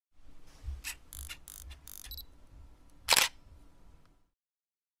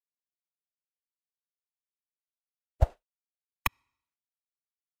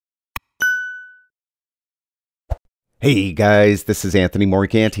Hey guys, this is Anthony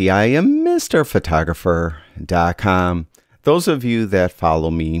Morganti. I am MrPhotographer.com. Those of you that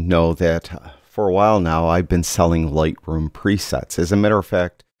follow me know that for a while now I've been selling Lightroom presets. As a matter of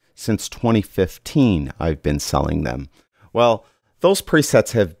fact, since 2015 I've been selling them. Well, those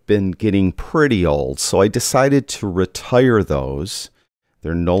presets have been getting pretty old, so I decided to retire those.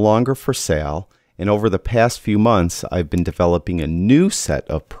 They're no longer for sale, and over the past few months I've been developing a new set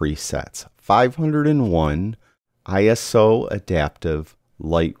of presets, 501 ISO adaptive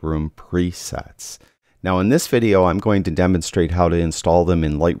Lightroom presets. Now in this video I'm going to demonstrate how to install them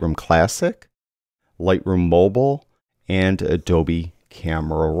in Lightroom Classic, Lightroom Mobile, and Adobe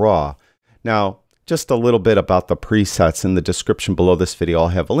Camera RAW. Now just a little bit about the presets. In the description below this video I'll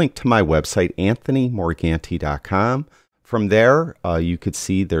have a link to my website, anthonymorganti.com. From there you could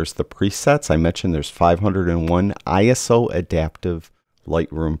see there's the presets. I mentioned there's 501 ISO adaptive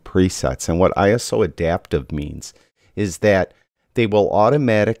Lightroom presets, and what ISO adaptive means is that they will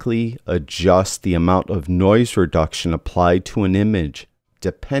automatically adjust the amount of noise reduction applied to an image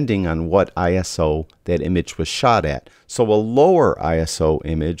depending on what ISO that image was shot at. So a lower ISO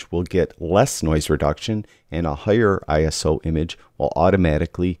image will get less noise reduction, and a higher ISO image will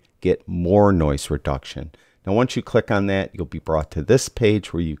automatically get more noise reduction. Now once you click on that, you'll be brought to this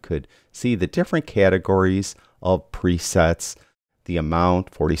page where you could see the different categories of presets. The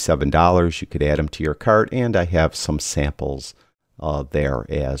amount, $47, you could add them to your cart, and I have some samples there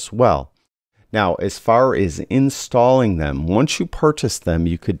as well. Now, as far as installing them, once you purchase them,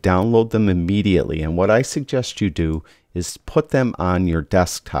 you could download them immediately, and what I suggest you do is put them on your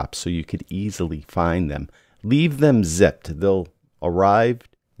desktop so you could easily find them. Leave them zipped. They'll arrive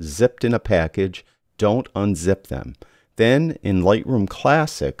zipped in a package. Don't unzip them. Then in Lightroom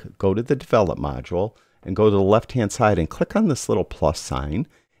Classic, go to the Develop module, and go to the left-hand side and click on this little plus sign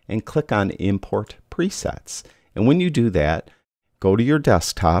and click on Import Presets. And when you do that, go to your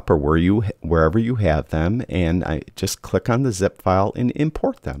desktop or wherever you have them, and just click on the zip file and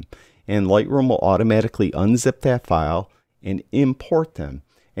import them. And Lightroom will automatically unzip that file and import them.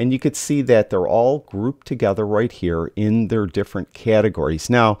 And you could see that they're all grouped together right here in their different categories.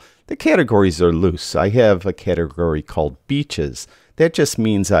 Now, the categories are loose. I have a category called Beaches. That just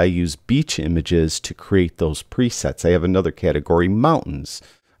means I use beach images to create those presets. I have another category, Mountains.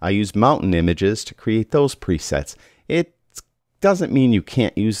 I use mountain images to create those presets. It doesn't mean you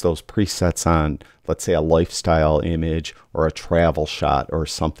can't use those presets on, let's say, a lifestyle image or a travel shot or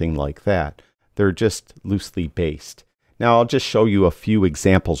something like that. They're just loosely based. Now I'll just show you a few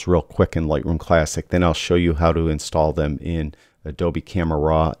examples real quick in Lightroom Classic. Then I'll show you how to install them in Adobe Camera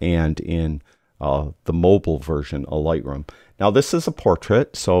RAW and in the mobile version of Lightroom. Now this is a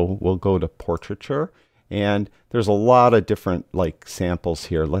portrait, so we'll go to portraiture, and there's a lot of different samples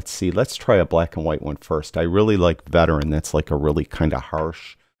here. Let's see, let's try a black and white one first. I really like Veteran. That's like a really kind of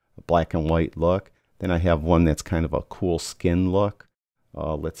harsh black and white look. Then I have one that's kind of a cool skin look.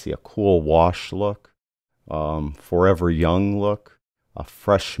 Let's see, a cool wash look, Forever Young look, a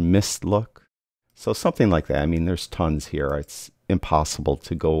fresh mist look. So something like that. I mean, there's tons here. It's impossible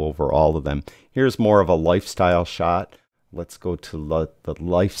to go over all of them. Here's more of a lifestyle shot. Let's go to the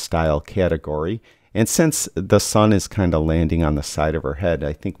lifestyle category. And since the sun is kind of landing on the side of her head,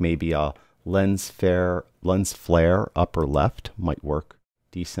 I think maybe a lens flare upper left might work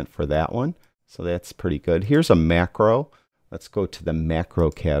decent for that one. So that's pretty good. Here's a macro. Let's go to the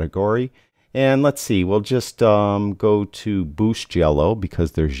macro category. And let's see, we'll just go to Boost Yellow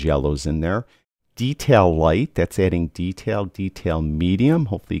because there's yellows in there. Detail Light, that's adding detail. Detail Medium,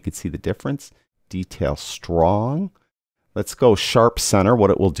 hopefully you can see the difference. Detail Strong. Let's go Sharp Center.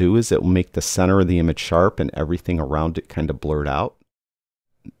 What it will do is it will make the center of the image sharp and everything around it kind of blurred out.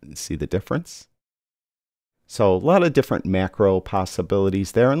 See the difference? So a lot of different macro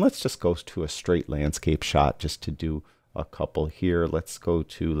possibilities there. And let's just go to a straight landscape shot just to do a couple here. Let's go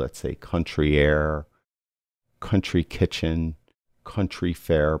to, let's say, Country Air, Country Kitchen, Country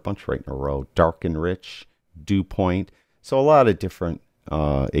Fair, a bunch right in a row, Dark and Rich, Dew Point. So a lot of different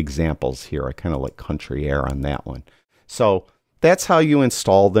examples here. I kind of like Country Air on that one. So that's how you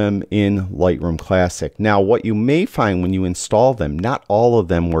install them in Lightroom Classic. Now what you may find when you install them, not all of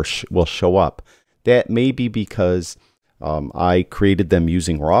them will show up. That may be because I created them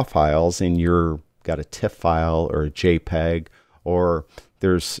using RAW files and you're got a TIFF file or a JPEG, or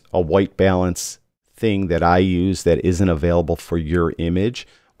there's a white balance thing that I use that isn't available for your image.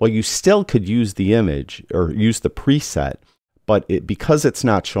 Well, you still could use the image or use the preset, but because it's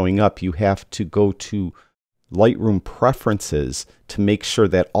not showing up, you have to go to Lightroom Preferences to make sure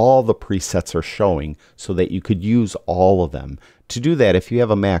that all the presets are showing so that you could use all of them. to do that, if you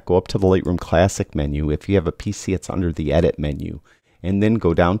have a Mac, go up to the Lightroom Classic menu. If you have a PC, it's under the Edit menu. And then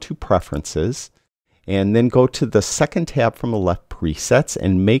go down to Preferences. And then go to the second tab from the left, Presets,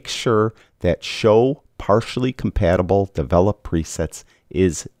 and make sure that Show Partially Compatible Developed Presets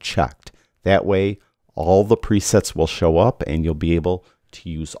is checked. That way, all the presets will show up and you'll be able to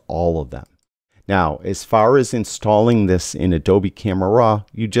use all of them. Now, as far as installing this in Adobe Camera RAW,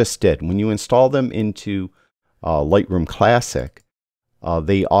 you just did. When you install them into Lightroom Classic,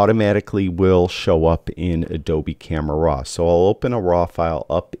 they automatically will show up in Adobe Camera RAW. So I'll open a RAW file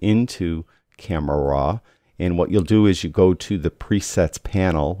up into Camera RAW, and what you'll do is you go to the Presets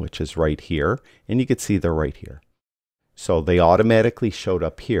panel, which is right here, and you can see they're right here. So they automatically showed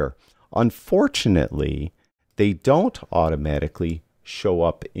up here. Unfortunately, they don't automatically show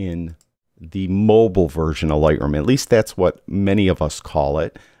up in the mobile version of Lightroom. At least that's what many of us call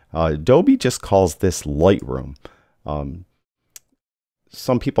it. Adobe just calls this Lightroom.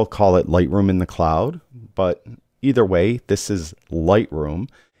 Some people call it Lightroom in the cloud, but either way, this is Lightroom.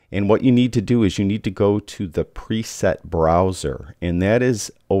 And what you need to do is you need to go to the preset browser, and that is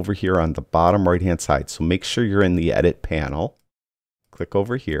over here on the bottom right hand side. So make sure you're in the Edit panel. Click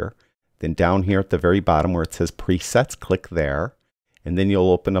over here. Then down here at the very bottom where it says Presets, click there. And then you'll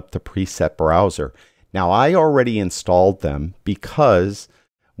open up the preset browser. Now, I already installed them because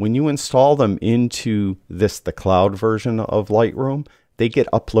when you install them into the cloud version of Lightroom, they get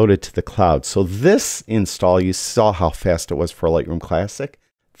uploaded to the cloud. So this install, you saw how fast it was for Lightroom Classic.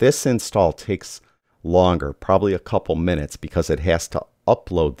 This install takes longer, probably a couple minutes, because it has to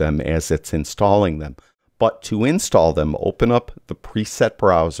upload them as it's installing them. But to install them, open up the preset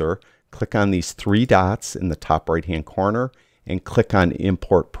browser, click on these three dots in the top right hand corner, and click on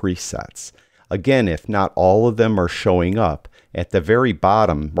Import Presets. Again, if not all of them are showing up, at the very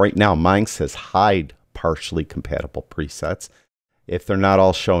bottom, right now mine says Hide Partially Compatible Presets. If they're not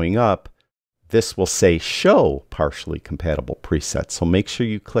all showing up, this will say Show Partially Compatible Presets. So make sure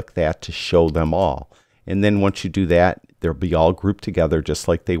you click that to show them all. And then once you do that, they'll be all grouped together just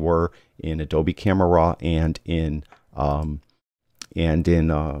like they were in Adobe Camera RAW and in Lightroom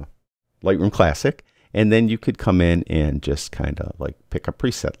Classic. And then you could come in and just kind of like pick a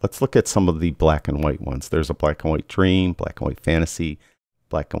preset. Let's look at some of the black and white ones. There's a black and white dream, black and white fantasy,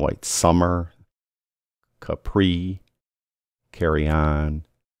 black and white summer, Capri, Carry On,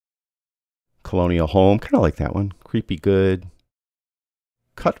 Colonial Home, kind of like that one, Creepy Good,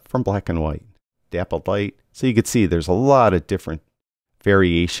 cut from black and white, Dappled Light. So you can see there's a lot of different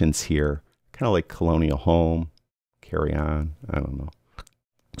variations here, kind of like Colonial Home, Carry On, I don't know.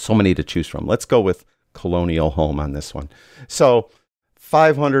 So many to choose from. Let's go with Colonial Home on this one. So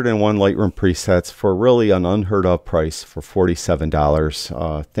 501 Lightroom presets for really an unheard of price for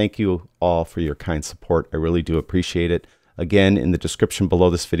 $47. Thank you all for your kind support. I really do appreciate it. Again, in the description below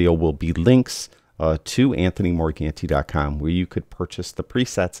this video will be links to AnthonyMorganti.com where you could purchase the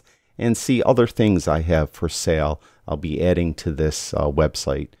presets and see other things I have for sale. I'll be adding to this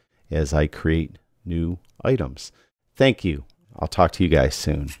website as I create new items. Thank you. I'll talk to you guys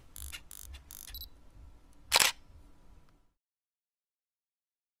soon.